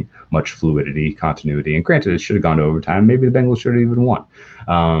not having much fluidity, continuity. And granted, it should have gone to overtime. Maybe the Bengals should have even won.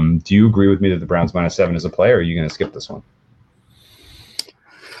 Do you agree with me that the Browns -7 is a play, or are you going to skip this one?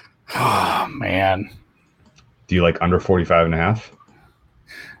 Oh, man. Do you like under 45.5?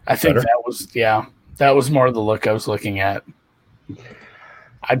 I think that was more the look I was looking at.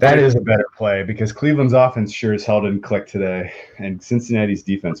 That is a better play because Cleveland's offense sure as hell didn't click today, and Cincinnati's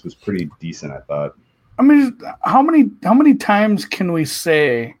defense was pretty decent, I thought. I mean, how many times can we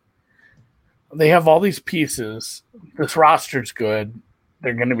say they have all these pieces? This roster's good.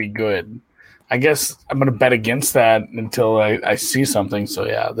 They're going to be good. I guess I'm going to bet against that until I see something. So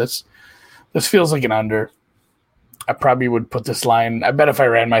yeah, this feels like an under. I probably would put this line. I bet if I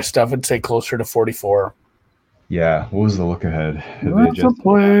ran my stuff, it'd say closer to 44. Yeah. What was the look ahead? That's a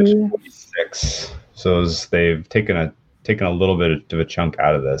play. 46. So they've taken a little bit of a chunk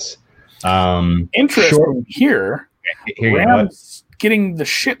out of this. Interesting here. Rams getting the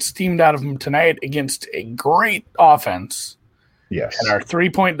shit steamed out of them tonight against a great offense. Yes. And our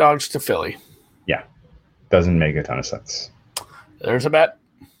 3-point dogs to Philly. Yeah. Doesn't make a ton of sense. There's a bet.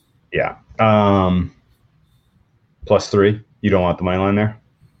 Yeah. +3. You don't want the money line there?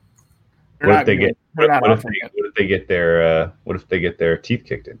 What if they get their teeth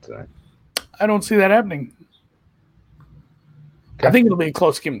kicked in tonight? I don't see that happening. I think it'll be a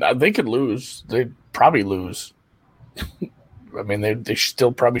close game. They could lose. They'd probably lose. I mean, they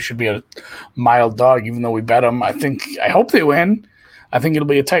still probably should be a mild dog, even though we bet them. I hope they win. I think it'll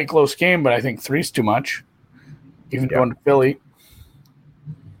be a tight, close game, but I think 3's too much. Even going to Philly.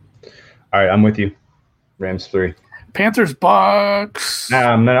 All right, I'm with you. Rams 3. Panthers, Bucks.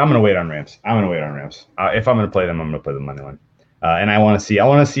 I'm going to wait on Rams. If I'm going to play them, I'm going to play the money line. And I want to see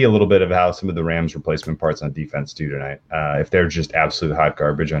a little bit of how some of the Rams replacement parts on defense do tonight. If they're just absolute hot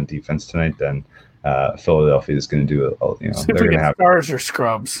garbage on defense tonight, then Philadelphia is going to do they're going to have stars or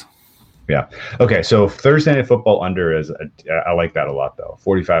scrubs. Yeah. Okay. So Thursday Night Football under I like that a lot though.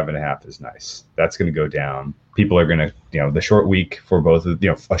 45.5 is nice. That's going to go down. People are going to, the short week for both of,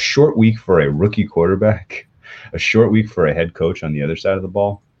 a short week for a rookie quarterback, a short week for a head coach on the other side of the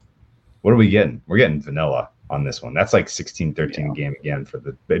ball. What are we getting? We're getting vanilla on this one. That's like 16-13 game again for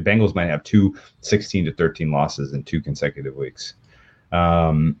the Bengals might have 2 16-13 losses in 2 consecutive weeks.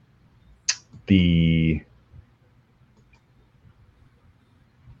 The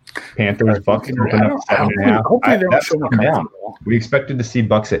Panthers Bucks open up 7.5. That's come down. We expected to see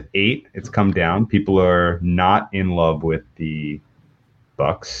Bucks at 8. It's come down. People are not in love with the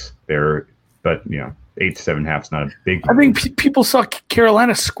Bucks. But 8 to 7.5 is not a big. I think people saw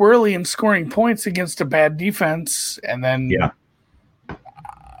Carolina squarely in scoring points against a bad defense, and then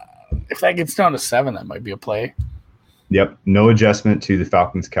if that gets down to 7, that might be a play. Yep, no adjustment to the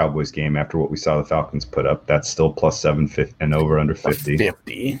Falcons-Cowboys game after what we saw the Falcons put up. That's still +7 and over under 50.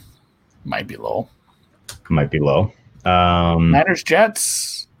 50 might be low. Niners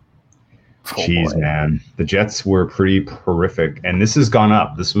Jets. Jeez, man, the Jets were pretty horrific, and this has gone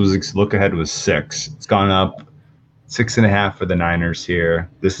up. This was look ahead was 6. It's gone up 6.5 for the Niners here.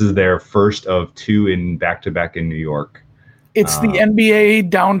 This is their first of 2 in back-to-back in New York. It's the NBA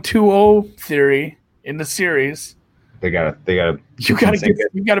down 2-0 theory in the series. You gotta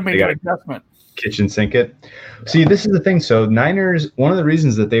make an adjustment. Kitchen sink it. See, this is the thing. So Niners, one of the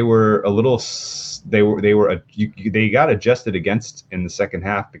reasons that they were they got adjusted against in the second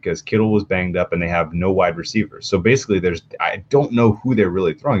half because Kittle was banged up and they have no wide receivers. So basically, I don't know who they're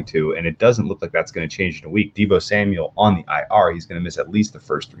really throwing to, and it doesn't look like that's going to change in a week. Deebo Samuel on the IR, he's going to miss at least the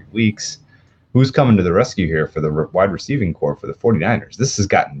first 3 weeks. Who's coming to the rescue here for the wide receiving core for the 49ers? This has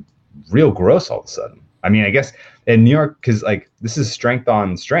gotten real gross all of a sudden. I mean, I guess in New York, because this is strength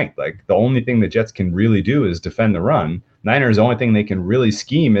on strength. Like the only thing the Jets can really do is defend the run. Niners, the only thing they can really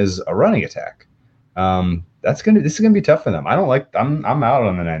scheme is a running attack. This is gonna be tough for them. I'm out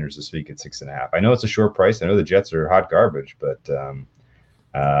on the Niners this week at 6.5. I know it's a short price. I know the Jets are hot garbage, but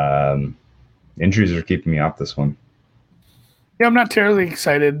injuries are keeping me off this one. Yeah, I'm not terribly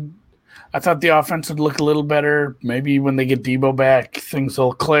excited. I thought the offense would look a little better. Maybe when they get Deebo back, things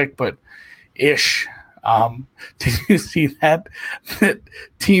will click, but ish. Did you see that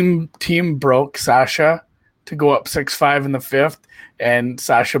team broke Sasha to go up 6-5 in the 5th, and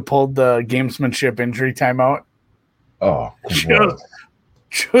Sasha pulled the gamesmanship injury timeout? Oh,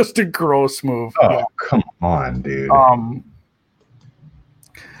 just a gross move. Oh, come on, dude.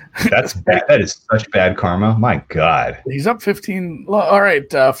 That's bad. That is such bad karma. My God. He's up 15. All right,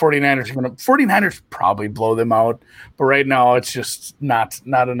 49ers are going to. 49ers probably blow them out, but right now it's just not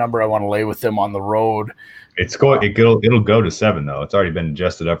a number I want to lay with them on the road. It'll go to 7 though. It's already been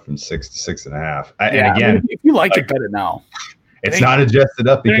adjusted up from 6 to 6.5. And again, if you like it, bet it now. It's not adjusted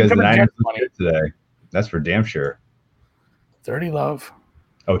up because the Niners look good today. That's for damn sure. 30 love.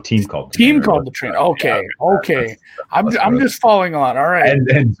 Oh, team called the train. Okay, yeah, okay. I'm just following on. All right. And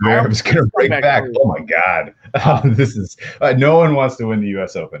then Zverev's going to break back. Oh my God, this is no one wants to win the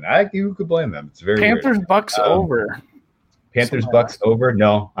U.S. Open. Who could blame them? It's very Panthers weird. Bucks over. Panthers Bucks over.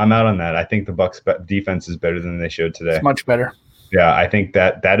 No, I'm out on that. I think the Bucks defense is better than they showed today. It's much better. Yeah, I think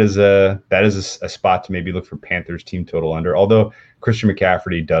that is a spot to maybe look for Panthers team total under. Although Christian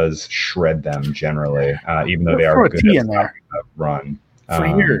McCaffrey does shred them generally, even though they are good at run. For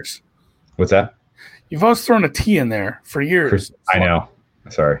years. What's that? You've always thrown a T in there for years. I know.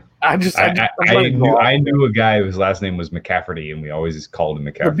 Sorry. I knew a guy whose last name was McCafferty, and we always just called him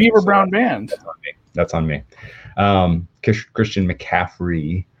McCaffrey. The Beaver Brown Band. That's on me. Christian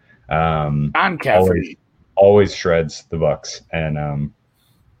McCaffrey. Always shreds the Bucks, and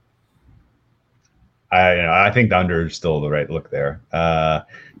I think the under is still the right look there.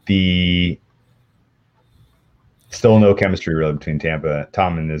 Still no chemistry really between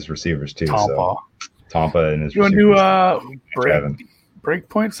Tom and his receivers too. Tampa. So Tampa and his You want receivers. to do break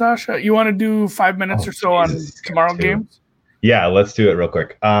point, Sasha? You want to do 5 minutes or so on tomorrow games? Yeah, let's do it real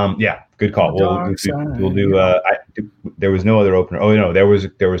quick. Yeah, good call. We'll do. There was no other opener. Oh no, there was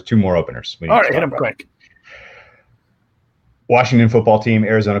 2 more openers. All right, hit them quick. Washington football team,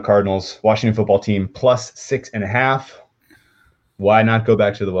 Arizona Cardinals. Washington football team plus 6.5. Why not go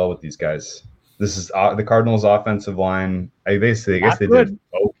back to the well with these guys? This is the Cardinals' offensive line. I guess they did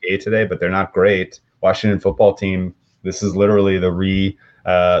okay today, but they're not great. Washington football team. This is literally the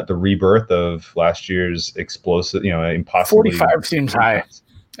rebirth of last year's explosive. Impossible. 45 seems high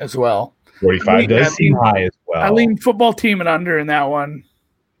as well. 45 does seem high as well. I lean football team and under in that one.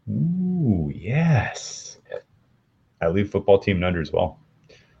 Ooh, yes. I leave football team and under as well.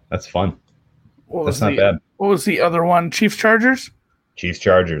 That's fun. That's not bad. What was the other one? Chiefs Chargers? Chiefs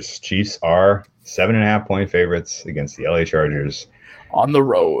Chargers. Chiefs are 7.5-point favorites against the LA Chargers. On the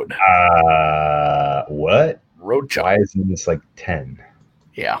road. What? Road chalk. Why isn't this like 10?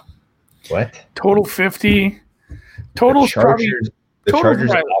 Yeah. What? Total 50. Total's Chargers.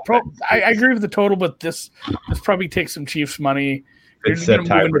 I agree with the total, but this probably takes some Chiefs money. You're just going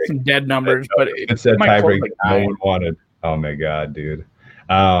to move into some dead numbers, but it said tiebreak. No one wanted. Oh my god, dude.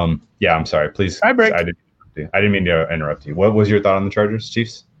 Yeah, I'm sorry. Please. Tiebreak. I didn't mean to interrupt you. What was your thought on the Chargers,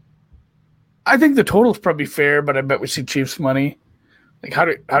 Chiefs? I think the total's probably fair, but I bet we see Chiefs money. Like,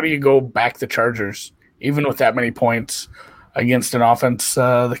 how do you go back the Chargers, even with that many points against an offense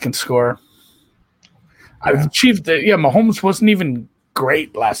that can score? Mahomes wasn't even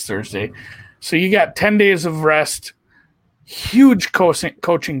great last Thursday. So you got 10 days of rest, huge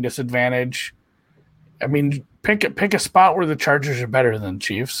coaching disadvantage. I mean, pick a spot where the Chargers are better than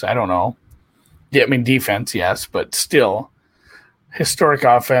Chiefs. I don't know. Yeah, I mean, defense, yes, but still, historic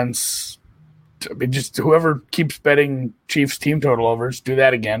offense. I mean, just whoever keeps betting Chiefs team total overs, do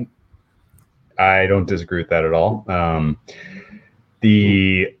that again. I don't disagree with that at all.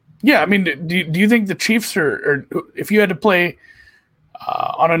 Yeah, I mean, do you think the Chiefs or if you had to play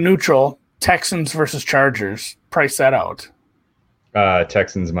on a neutral, Texans versus Chargers, price that out?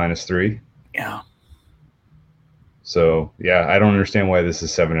 Texans -3. Yeah. So, yeah, I don't understand why this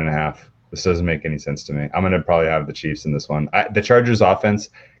is 7.5. This doesn't make any sense to me. I'm going to probably have the Chiefs in this one. The Chargers offense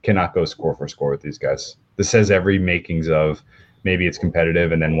cannot go score for score with these guys. This has every makings of maybe it's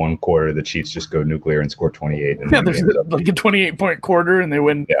competitive, and then one quarter the Chiefs just go nuclear and score 28. Yeah, there's like a 28-point quarter, and they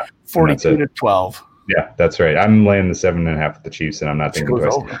win 42-12. Yeah, that's right. I'm laying the 7.5 with the Chiefs, and I'm not thinking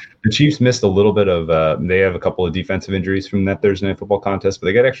twice. The Chiefs missed a little bit of they have a couple of defensive injuries from that Thursday Night Football contest, but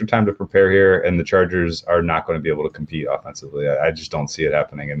they got extra time to prepare here, and the Chargers are not going to be able to compete offensively. I just don't see it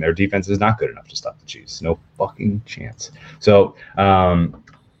happening, and their defense is not good enough to stop the Chiefs. No fucking chance. So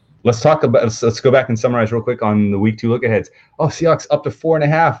let's go back and summarize real quick on the Week 2 look-aheads. Oh, Seahawks up to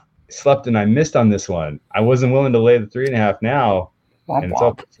 4.5. Slept and I missed on this one. I wasn't willing to lay the 3.5 now, and it's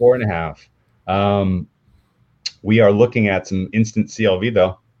up to 4.5. We are looking at some instant CLV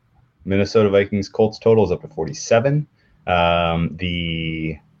though. Minnesota Vikings Colts total is up to 47.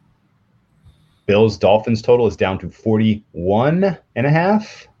 The Bills Dolphins total is down to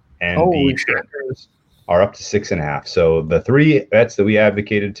 41.5, and the Packers are up to 6.5. So the 3 bets that we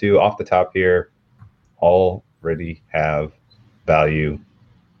advocated to off the top here already have value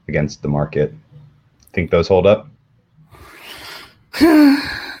against the market. Think those hold up?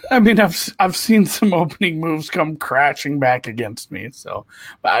 I mean, I've seen some opening moves come crashing back against me, so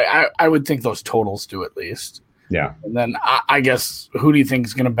I would think those totals do at least. Yeah. And then I guess who do you think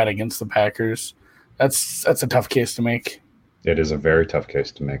is going to bet against the Packers? That's a tough case to make. It is a very tough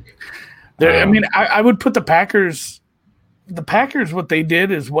case to make. I mean, I would put the Packers. The Packers, what they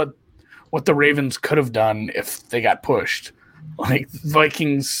did is what the Ravens could have done if they got pushed. Like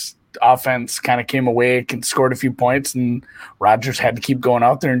Vikings offense kind of came away and scored a few points, and Rodgers had to keep going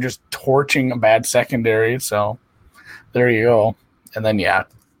out there and just torching a bad secondary. So there you go. And then, the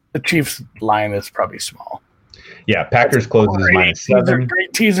Chiefs line is probably small. Yeah, Packers closes -7.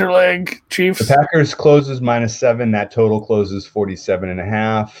 Great teaser leg, Chiefs. The Packers closes -7. That total closes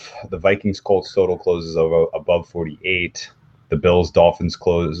 47.5. The Vikings Colts total closes above 48. The Bills Dolphins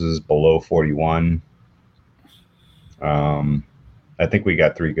closes below 41. I think we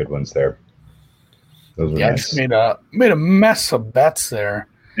got 3 good ones there. Those were nice. Just made a mess of bets there.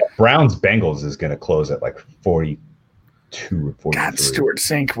 Yeah, Browns Bengals is going to close at like 42 or 43. God, Stuart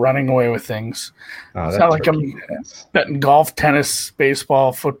Sink running away with things. Oh, it's not like I'm betting golf, tennis,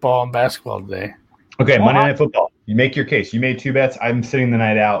 baseball, football, and basketball today. Okay, Monday Night Football. You make your case. You made 2 bets. I'm sitting the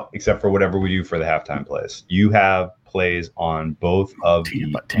night out, except for whatever we do for the halftime plays. You have plays on both of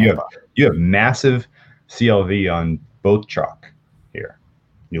Tampa. You have massive CLV on both chalk here.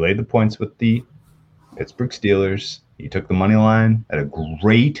 You laid the points with the Pittsburgh Steelers. You took the money line at a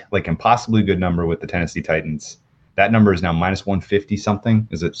great, like impossibly good number with the Tennessee Titans. That number is now minus 150 something.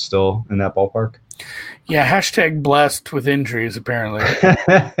 Is it still in that ballpark? Yeah, hashtag blessed with injuries, apparently.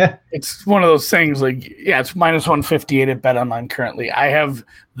 It's one of those things it's minus 158 at BetOnline currently. I have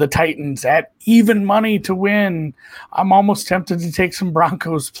the Titans at even money to win. I'm almost tempted to take some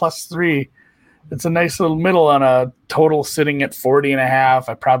Broncos +3. It's a nice little middle on a total sitting at 40.5.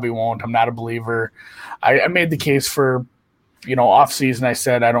 I probably won't. I'm not a believer. I made the case for, off season. I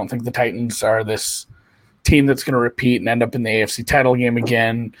said I don't think the Titans are this team that's going to repeat and end up in the AFC title game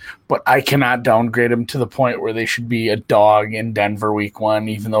again, but I cannot downgrade them to the point where they should be a dog in Denver week 1,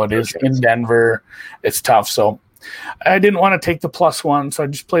 even though it is in Denver. It's tough. So I didn't want to take the +1, so I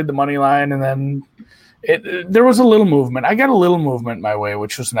just played the money line, and then there was a little movement. I got a little movement my way,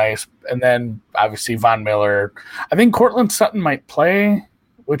 which was nice. And then obviously Von Miller. I think Cortland Sutton might play,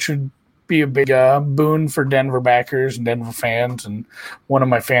 which would be a big boon for Denver backers and Denver fans, and one of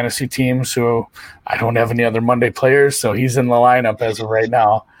my fantasy teams who I don't have any other Monday players, so he's in the lineup as of right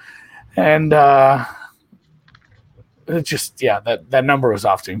now. And it just, that number was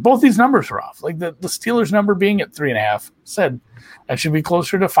off to me. Both these numbers were off. Like the Steelers number being at 3.5 said that should be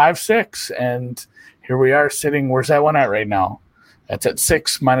closer to 5-6, and here we are sitting. Where's that one at right now? That's at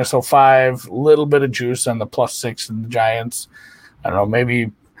 6 minus 05. Little bit of juice on the +6 in the Giants. I don't know. Maybe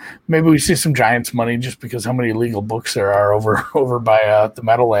we see some Giants money just because how many legal books there are over by the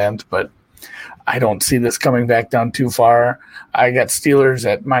Meadowland, but I don't see this coming back down too far. I got Steelers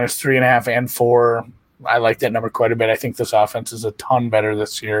at -3.5 and 4. I like that number quite a bit. I think this offense is a ton better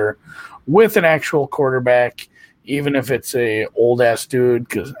this year with an actual quarterback, even if it's a old-ass dude,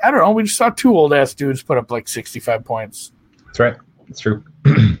 because, I don't know, we just saw 2 old-ass dudes put up like 65 points. That's right. It's true.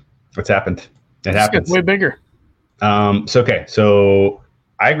 What's happened? It happens. Way bigger. So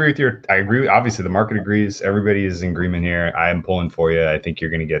I agree with I agree. Obviously, the market agrees. Everybody is in agreement here. I am pulling for you. I think you're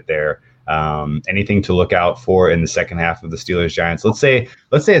going to get there. Anything to look out for in the second half of the Steelers Giants? Let's say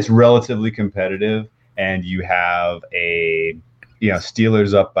it's relatively competitive, and you have a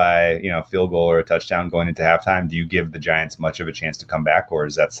Steelers up by field goal or a touchdown going into halftime. Do you give the Giants much of a chance to come back, or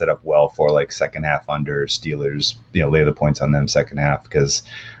is that set up well for like second half under Steelers? Lay the points on them second half, because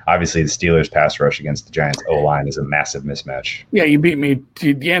obviously the Steelers pass rush against the Giants O-line is a massive mismatch. Yeah, you beat me.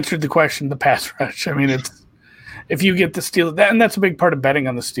 You answered the question. The pass rush. I mean, it's if you get the Steelers, and that's a big part of betting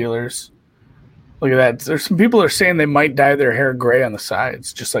on the Steelers. Look at that. There's some people are saying they might dye their hair gray on the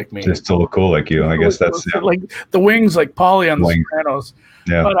sides, just like me. Just to look cool like you. I guess that's like the wings, like Paulie on the Sopranos.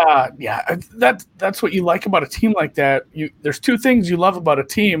 Yeah. But that's what you like about a team like that. There's 2 things you love about a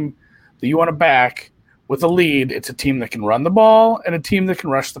team that you want to back with a lead. It's a team that can run the ball and a team that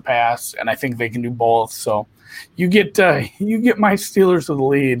can rush the pass, and I think they can do both. So you get my Steelers with the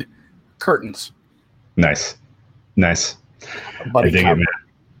lead. Curtains. Nice. Buddy,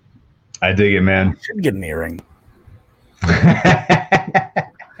 I dig it, man. Should get an earring.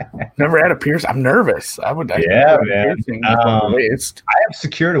 Never had a piercing. I'm nervous. Man. I have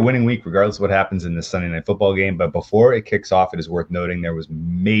secured a winning week regardless of what happens in this Sunday Night Football game. But before it kicks off, it is worth noting there was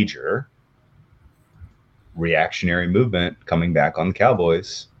major reactionary movement coming back on the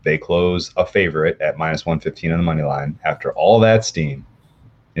Cowboys. They close a favorite at -115 on the money line after all that steam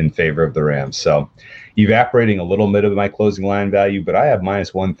in favor of the Rams. So evaporating a little bit of my closing line value, but I have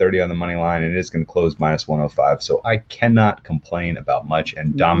 -130 on the money line, and it is going to close -105. So I cannot complain about much.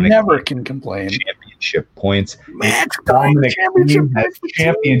 And Dominic never can complain. Championship points. Dominic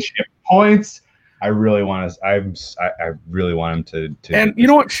championship points. I really want to. I really want him to. And you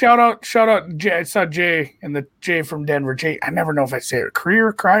know what? Shout out, Jay. I saw Jay and the Jay from Denver. Jay. I never know if I say it.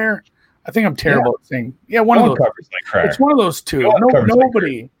 Crier. I think I'm terrible at saying. Yeah, one of those. Covers like Crier. It's one of those 2.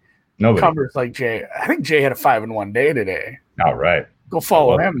 Nobody covers like Jay. I think Jay had a 5-in-1 day today. All right. Go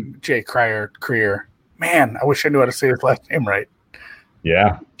follow him, Jay Crier. Man, I wish I knew how to say his last name right.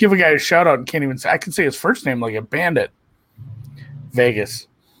 Yeah. Give a guy a shout out and can't even say. I can say his first name like a bandit. Vegas.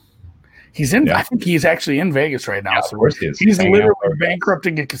 He's in. Yeah. I think he's actually in Vegas right now. Yeah, of course he is. He's literally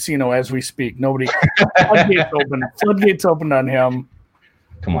bankrupting a casino as we speak. Nobody. Floodgates open. Floodgates opened on him.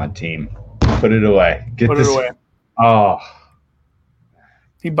 Come on, team. Put it away. Put it away. Oh.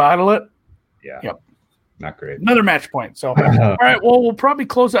 He bottle it? Yeah. Yep. Not great. Another match point. So, all right. Well, we'll probably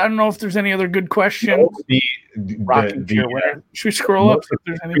close it. I don't know if there's any other good questions. Should we scroll up? If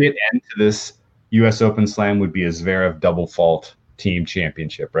there's any end to this U.S. Open Slam would be a Zverev double fault team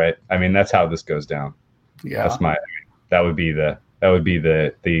championship, right? I mean, that's how this goes down. Yeah. That would be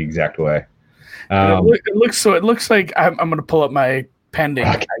the exact way. It looks like I'm going to pull up my pending.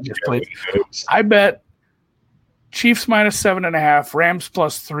 I just played. I bet Chiefs minus 7.5, Rams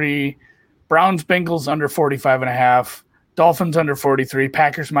 +3, Browns Bengals under 45.5, Dolphins under 43,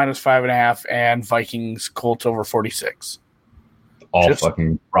 Packers minus 5.5, and Vikings Colts over 46. All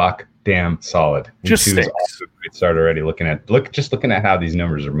fucking rock damn solid. Just six. Great start already. Looking at how these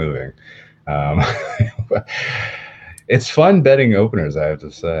numbers are moving. It's fun betting openers, I have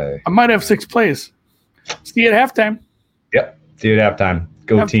to say. I might have 6 plays. See you at halftime. Yep. See you at halftime.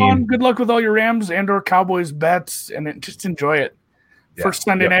 Go have team. Fun. Good luck with all your Rams and/or Cowboys bets, and just enjoy it. First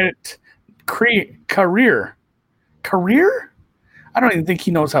Sunday night career. I don't even think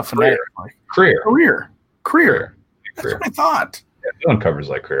he knows how phonetic. Career. That's what I thought. Yeah, no one covers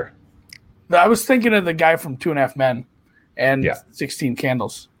like career. I was thinking of the guy from 2.5 Men and 16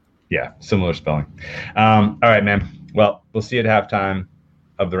 Candles. Yeah, similar spelling. All right, man. Well, we'll see you at halftime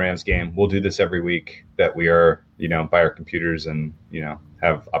of the Rams game. We'll do this every week that we are, by our computers and,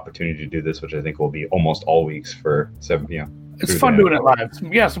 have opportunity to do this, which I think will be almost all weeks for 7 p.m. It's fun doing it live.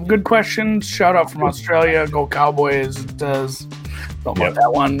 Yeah, some good questions. Shout out from Australia. Go Cowboys. It does. Don't want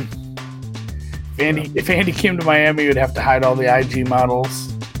that one. If Andy came to Miami, you'd have to hide all the IG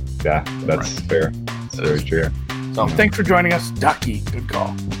models. Yeah, that's fair. That's very true. So thanks for joining us. Ducky, good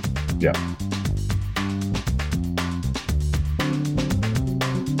call. Yeah.